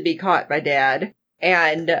Jules to be caught by Dad,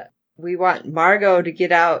 and we want Margot to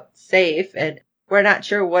get out safe, and we're not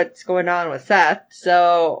sure what's going on with Seth,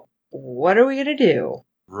 so what are we gonna do?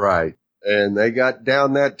 Right. And they got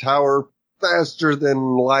down that tower faster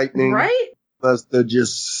than lightning. Right? Must have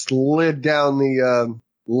just slid down the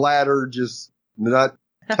ladder, just not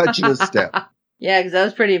touching a step. Yeah, because that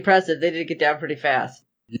was pretty impressive. They did get down pretty fast.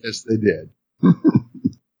 Yes, they did.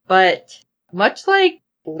 But much like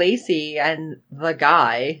Lacey and the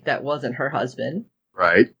guy that wasn't her husband.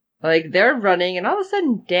 Right. Like, they're running, and all of a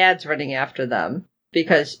sudden, Dad's running after them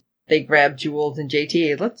because they grab Jules and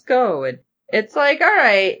JT. Let's go. And it's like, all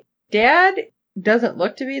right, Dad doesn't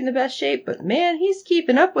look to be in the best shape, but man, he's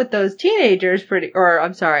keeping up with those teenagers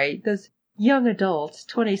those young adults,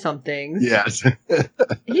 20-somethings. Yes.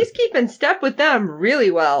 He's keeping step with them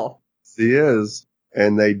really well. He is.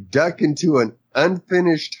 and they duck into an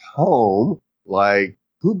unfinished home. Like,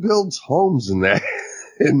 who builds homes in that,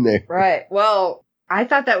 in there? Right. Well, I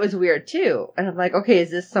thought that was weird too. And I'm like, okay,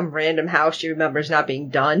 is this some random house she remembers not being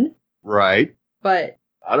done? Right. But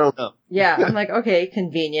I don't know. yeah, I'm like, okay,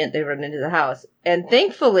 convenient. They run into the house. And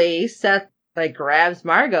thankfully, Seth like grabs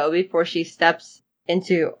Margot before she steps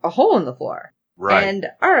into a hole in the floor. Right. And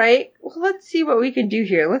all right, well, let's see what we can do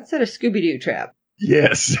here. Let's set a Scooby-Doo trap.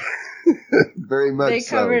 Yes. Very much They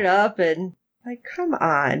so. covered up and like, come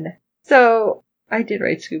on. So I did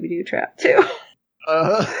write Scooby-Doo trap too.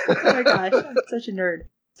 Oh my gosh, I'm such a nerd.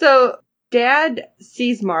 So Dad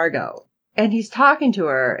sees Margot and he's talking to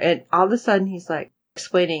her, and all of a sudden he's like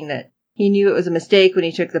explaining that he knew it was a mistake when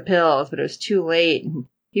he took the pills, but it was too late and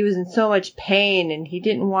he was in so much pain and he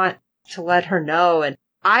didn't want to let her know. And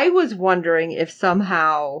I was wondering if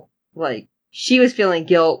somehow like she was feeling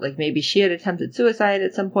guilt, like maybe she had attempted suicide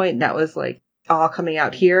at some point and that was like all coming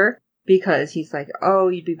out here, because he's like, oh,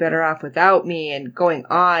 you'd be better off without me, and going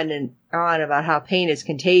on and on about how pain is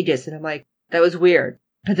contagious. And I'm like, that was weird.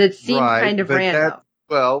 But it seemed kind of random.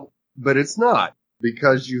 Well, but it's not,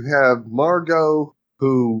 because you have Margot,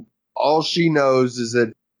 who all she knows is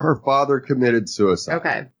that her father committed suicide.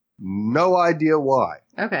 Okay. No idea why.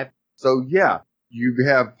 Okay. So yeah, you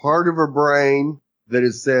have part of her brain that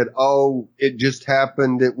has said, oh, it just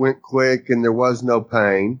happened, it went quick, and there was no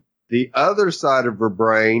pain. The other side of her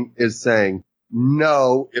brain is saying,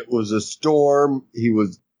 no, it was a storm. He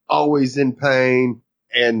was always in pain,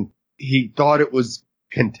 and he thought it was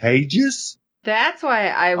contagious. That's why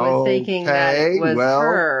I was thinking that it was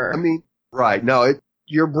her. I mean, right. No,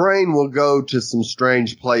 your brain will go to some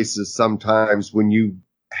strange places sometimes when you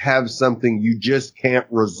have something you just can't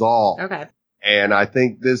resolve. Okay. And I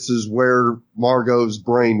think this is where Margot's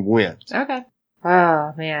brain went. Okay.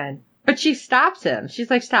 Oh, man. But she stops him. She's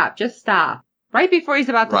like, stop, just stop. Right before he's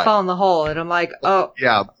about to fall in the hole. And I'm like, oh.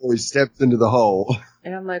 Yeah, before he steps into the hole.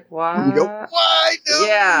 And I'm like, why? You go, why? No.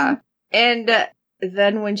 Yeah. And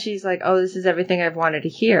then when she's like, oh, this is everything I've wanted to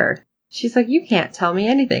hear, she's like, you can't tell me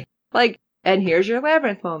anything. Like, and here's your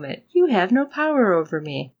labyrinth moment. You have no power over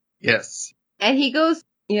me. Yes. And he goes,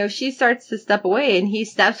 she starts to step away and he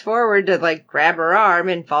steps forward to like grab her arm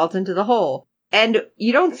and falls into the hole. And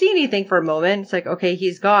you don't see anything for a moment. It's like, okay,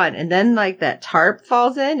 he's gone. And then like that tarp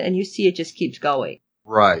falls in and you see it just keeps going.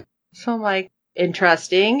 Right. So I'm like,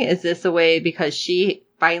 interesting. Is this a way because she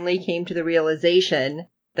finally came to the realization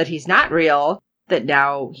that he's not real, that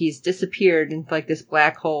now he's disappeared into like this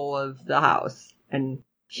black hole of the house and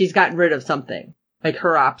she's gotten rid of something, like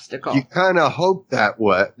her obstacle. You kind of hope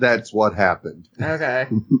that's what happened. Okay.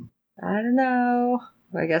 I don't know.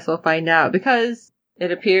 I guess we'll find out, because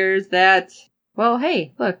it appears that, well,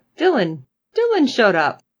 hey, look, Dylan showed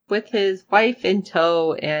up with his wife in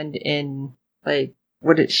tow and in, like,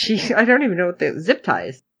 what did she, I don't even know what the zip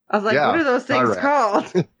ties. I was like, what are those things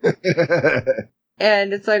called?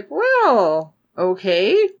 And it's like, well,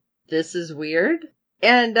 okay, this is weird.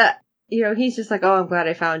 And, he's just like, oh, I'm glad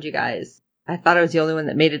I found you guys. I thought I was the only one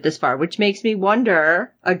that made it this far, which makes me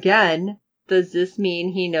wonder, again, does this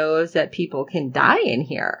mean he knows that people can die in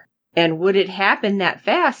here? And would it happen that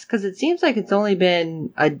fast? Because it seems like it's only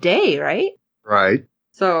been a day, right? Right.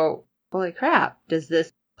 So, holy crap, does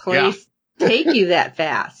this place take you that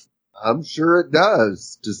fast? I'm sure it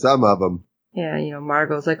does to some of them. Yeah,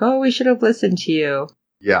 Margot's like, oh, we should have listened to you.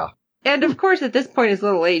 Yeah. And of course, at this point, it's a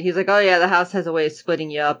little late. He's like, oh yeah, the house has a way of splitting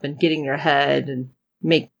you up and getting your head and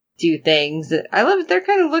do things. I love it. They're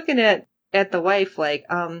kind of looking at the wife like,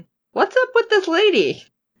 what's up with this lady?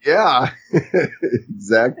 Yeah,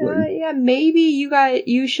 exactly. Yeah, maybe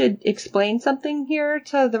you should explain something here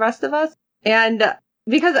to the rest of us. And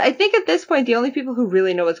because I think at this point, the only people who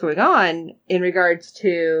really know what's going on in regards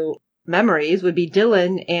to memories would be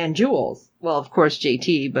Dylan and Jules. Well, of course,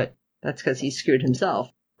 JT, but that's because he screwed himself.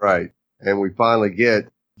 Right. And we finally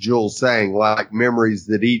get Jules saying, like, memories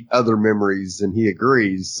that eat other memories, and he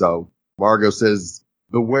agrees. So Margot says,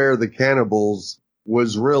 beware the cannibals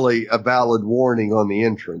was really a valid warning on the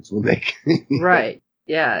entrance when they came. Right.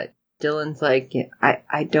 Yeah. Dylan's like,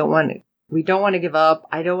 we don't want to give up.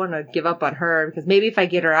 I don't want to give up on her, because maybe if I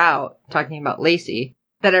get her out, talking about Lacey,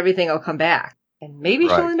 that everything will come back. And maybe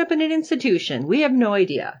she'll end up in an institution. We have no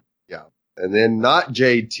idea. Yeah. And then not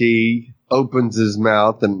JT opens his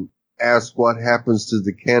mouth and asks what happens to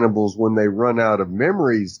the cannibals when they run out of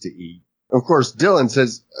memories to eat. Of course, Dylan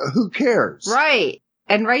says, who cares? Right.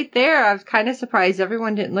 And right there, I was kind of surprised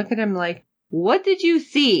everyone didn't look at him like, what did you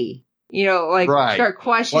see? Start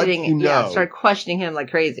questioning. Start questioning him like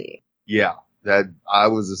crazy. Yeah, that I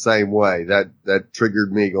was the same way. That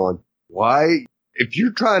triggered me going, why if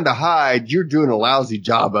you're trying to hide, you're doing a lousy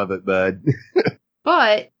job of it, bud.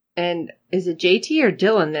 And is it JT or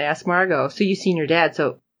Dylan that asked Margot, so you've seen your dad,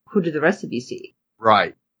 so who did the rest of you see?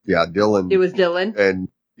 Right. Yeah, Dylan. It was Dylan? And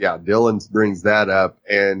yeah, Dylan brings that up,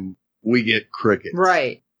 and we get crickets.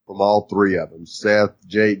 Right. From all three of them, Seth,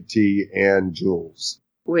 JT, and Jules.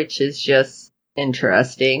 Which is just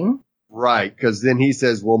interesting. Right, because then he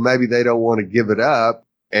says, well, maybe they don't want to give it up,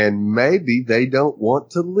 and maybe they don't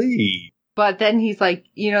want to leave. But then he's like,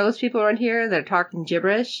 those people around here that are talking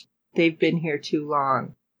gibberish, they've been here too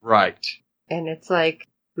long. Right. And it's like,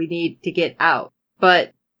 we need to get out.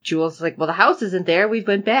 But Jules is like, well, the house isn't there. We've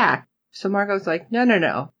been back. So Margot's like,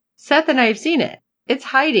 no. Seth and I have seen it. It's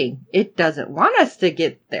hiding. It doesn't want us to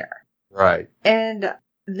get there. Right. And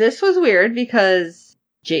this was weird because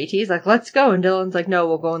JT's like, let's go. And Dylan's like, no,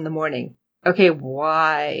 we'll go in the morning. Okay,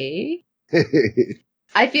 why?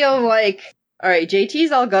 I feel like, all right,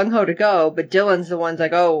 JT's all gung-ho to go, but Dylan's the one's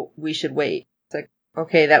like, oh, we should wait. It's like,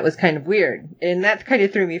 okay, that was kind of weird. And that kind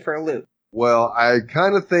of threw me for a loop. Well, I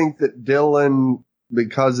kind of think that Dylan,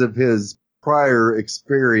 because of his prior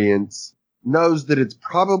experience, knows that it's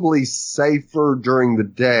probably safer during the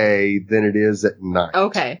day than it is at night.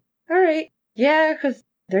 Okay. All right. Yeah, because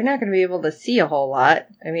they're not going to be able to see a whole lot.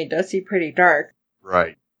 I mean, it does seem pretty dark.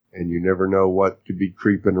 Right. And you never know what could be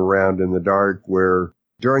creeping around in the dark, where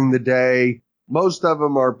during the day, most of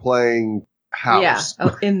them are playing house.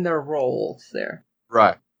 Yeah, in their roles there.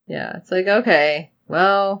 Right. Yeah, it's like, okay,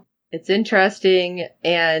 well, it's interesting.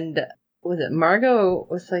 And was it Margot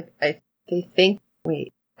was like, I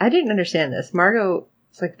didn't understand this. Margot,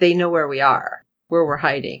 it's like, they know where we are, where we're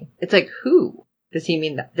hiding. It's like, who? Does he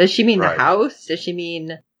mean that? Does she mean Right. the house? Does she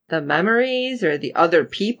mean the memories or the other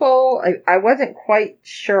people? I wasn't quite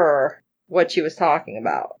sure what she was talking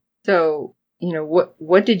about. So,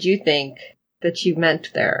 what did you think that she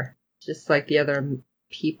meant there? Just like the other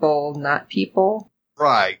people, not people?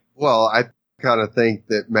 Right. Well, I kind of think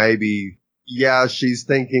that maybe, yeah, she's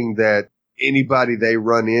thinking that anybody they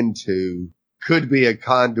run into could be a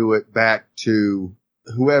conduit back to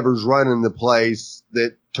whoever's running the place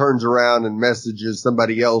that turns around and messages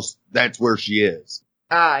somebody else that's where she is.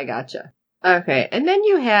 Ah, I gotcha. Okay, and then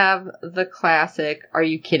you have the classic "Are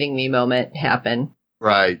you kidding me?" moment happen.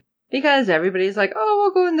 Right. Because everybody's like, oh,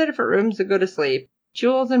 we'll go in the different rooms to go to sleep.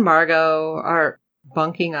 Jules and Margot are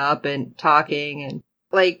bunking up and talking, and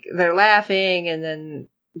like they're laughing, and then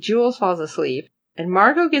Jules falls asleep, and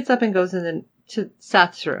Margot gets up and goes to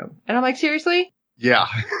Seth's room. And I'm like, seriously? Yeah.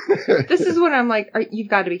 This is when I'm like, you've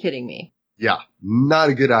got to be kidding me. Yeah. Not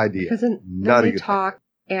a good idea. Because then Not a they good talk,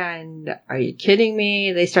 and are you kidding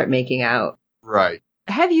me? They start making out. Right.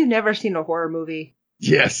 Have you never seen a horror movie?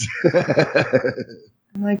 Yes.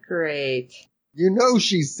 I'm like, great. You know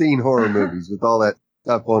she's seen horror movies with all that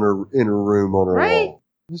stuff in her room on her Right? wall.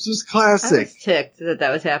 This is I classic. was ticked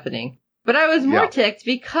that was happening. But I was more Yeah. ticked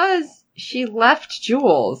because she left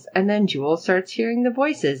Jules, and then Jules starts hearing the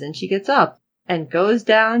voices, and she gets up and goes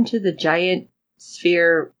down to the giant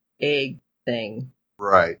sphere egg thing.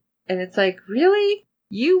 Right. And it's like, really?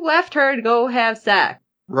 You left her to go have sex.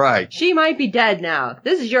 Right. She might be dead now.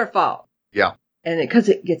 This is your fault. Yeah. And because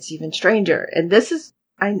it gets even stranger. And this is,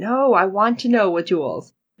 I want to know with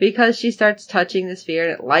Jules. Because she starts touching the sphere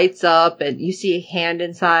and it lights up and you see a hand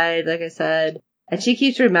inside, like I said. And she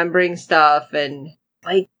keeps remembering stuff and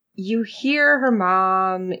like you hear her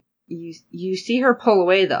mom, you see her pull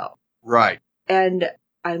away though. Right. And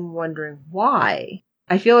I'm wondering why.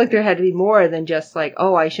 I feel like there had to be more than just like,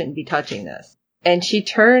 oh, I shouldn't be touching this. And she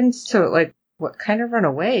turns to like, what kind of run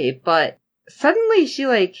away, but suddenly she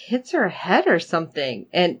like hits her head or something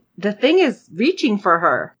and the thing is reaching for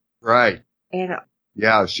her. Right. And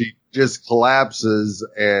Yeah, she just collapses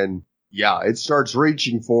and yeah, it starts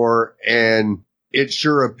reaching for her and it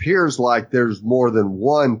sure appears like there's more than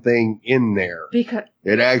one thing in there. because,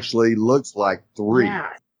 It actually looks like 3. yeah,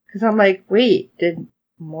 because I'm like, wait, did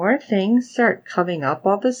more things start coming up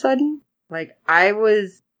all of a sudden? Like I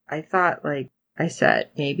thought like, I said,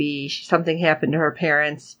 maybe something happened to her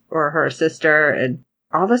parents or her sister, and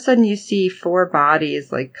all of a sudden you see 4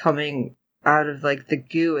 bodies like coming out of like the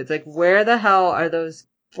goo. It's like, where the hell are those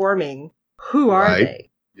forming? Who are Right. they?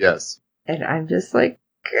 Yes. And I'm just like,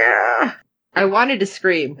 gah. I wanted to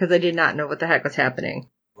scream because I did not know what the heck was happening.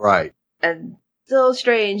 Right. And so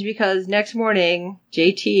strange because next morning,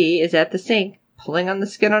 JT is at the sink pulling on the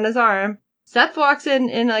skin on his arm. Seth walks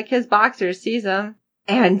in like his boxers, sees him,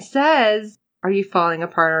 and says, are you falling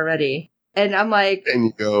apart already? And I'm like, And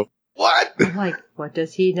you go, what? what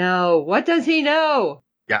does he know? What does he know?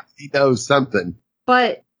 Yeah, he knows something.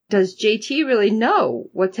 But does JT really know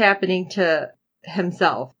what's happening to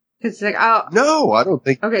himself? Because it's like, oh. No, I don't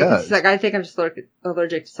think Okay, it because does. it's like, I think I'm just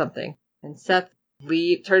allergic to something. And Seth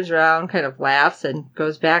turns around, kind of laughs, and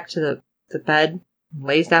goes back to the bed, and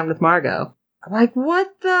lays down with Margot. I'm like,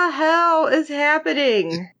 what the hell is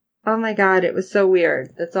happening? Oh my god, it was so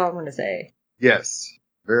weird. That's all I'm going to say. Yes,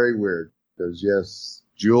 very weird. Because yes,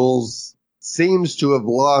 Jules seems to have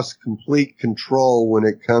lost complete control when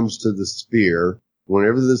it comes to the sphere.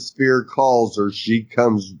 Whenever the sphere calls her, she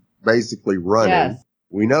comes basically running. Yes.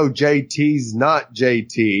 We know JT's not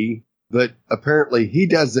JT, but apparently he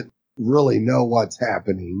doesn't really know what's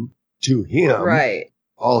happening to him. Right.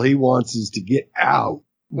 All he wants is to get out.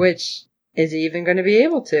 Which, is he even going to be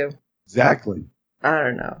able to? Exactly. I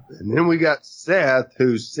don't know. And then we got Seth,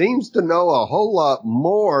 who seems to know a whole lot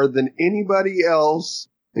more than anybody else,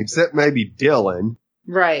 except maybe Dylan,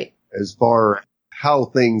 Right. as far as how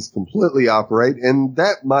things completely operate. And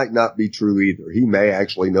that might not be true either. He may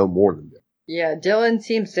actually know more than Dylan. Yeah, Dylan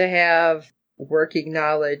seems to have working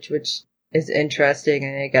knowledge, which is interesting,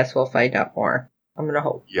 and I guess we'll find out more. I'm going to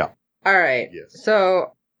hope. Yeah. All right. Yes.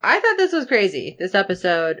 So I thought this was crazy, this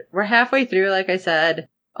episode. We're halfway through, like I said.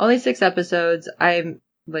 Only 6 episodes. I'm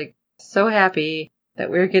like so happy that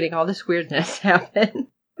we're getting all this weirdness happen,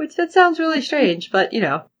 which that sounds really strange, but you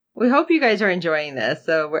know, we hope you guys are enjoying this.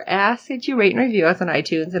 So we're asking that you rate and review us on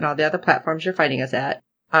iTunes and all the other platforms you're finding us at.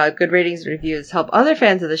 Good ratings and reviews help other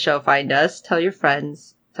fans of the show find us. Tell your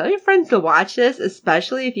friends to watch this,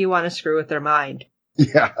 especially if you want to screw with their mind.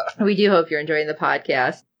 Yeah. We do hope you're enjoying the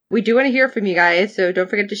podcast. We do want to hear from you guys, so don't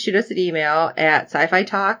forget to shoot us an email at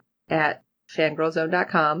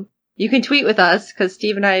sci-fi-talk@fangirlzone.com. You can tweet with us, because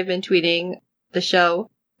Steve and I have been tweeting the show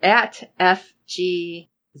at FGZ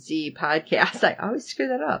Podcast. I always screw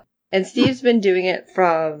that up. And Steve's been doing it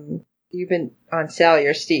you've been on Sally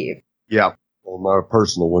or Steve. Yeah. On my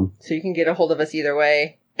personal one. So you can get a hold of us either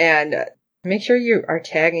way. And make sure you are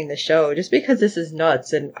tagging the show, just because this is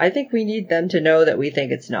nuts. And I think we need them to know that we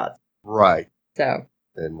think it's nuts. Right. So.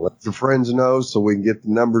 And let your friends know so we can get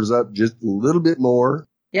the numbers up just a little bit more.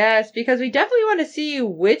 Yes, because we definitely want to see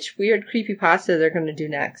which weird creepypasta they're going to do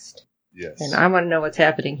next. Yes. And I want to know what's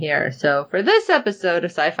happening here. So for this episode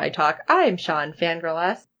of Sci-Fi Talk, I am Sean Fangirl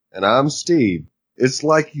S. And I'm Steve. It's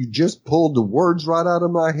like you just pulled the words right out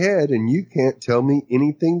of my head and you can't tell me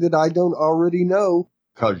anything that I don't already know,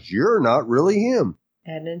 'cause you're not really him.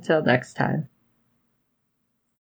 And until next time.